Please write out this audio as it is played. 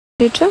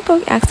Did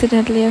Jungkook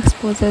accidentally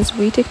exposes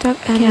TikTok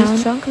account?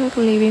 Is Jungkook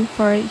leaving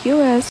for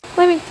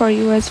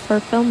US for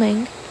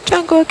filming?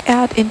 Jungkook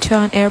out into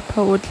an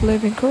airport,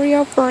 leaving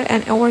Korea for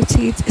an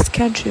overseas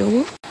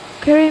schedule.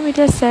 Korean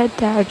media said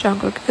that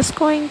Jungkook is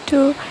going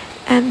to,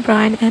 and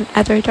Brian and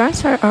other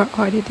dancers are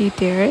already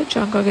there.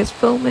 Jungkook is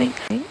filming.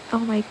 Oh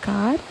my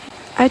god,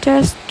 I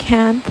just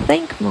can't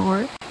think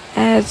more.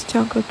 As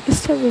Jungkook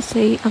is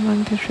seriously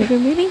among the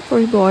remaining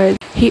 4 boys,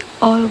 he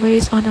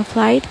always on a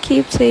flight,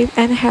 keep safe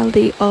and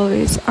healthy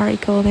always,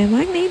 article by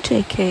Magnate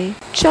JK.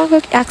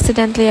 Jungkook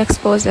accidentally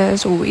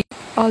exposes weed.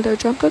 Although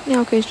Jungkook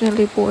now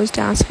occasionally posts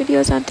dance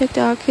videos on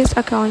TikTok, his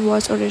account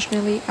was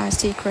originally a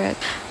secret.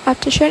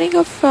 After sharing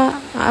a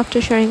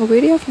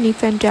video of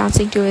Nifan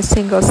dancing to a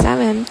single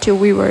 7 to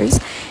viewers,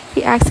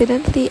 he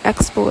accidentally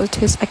exposed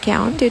his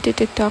account due to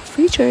TikTok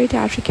feature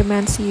that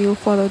recommends you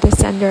follow the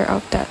sender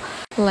of the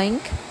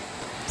link.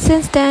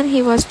 Since then,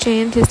 he was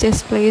changed his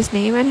display's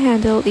name and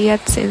handle,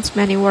 yet since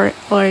many were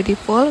already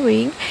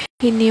following,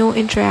 he now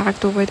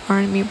interacted with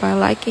ARMY by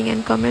liking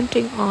and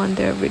commenting on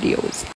their videos.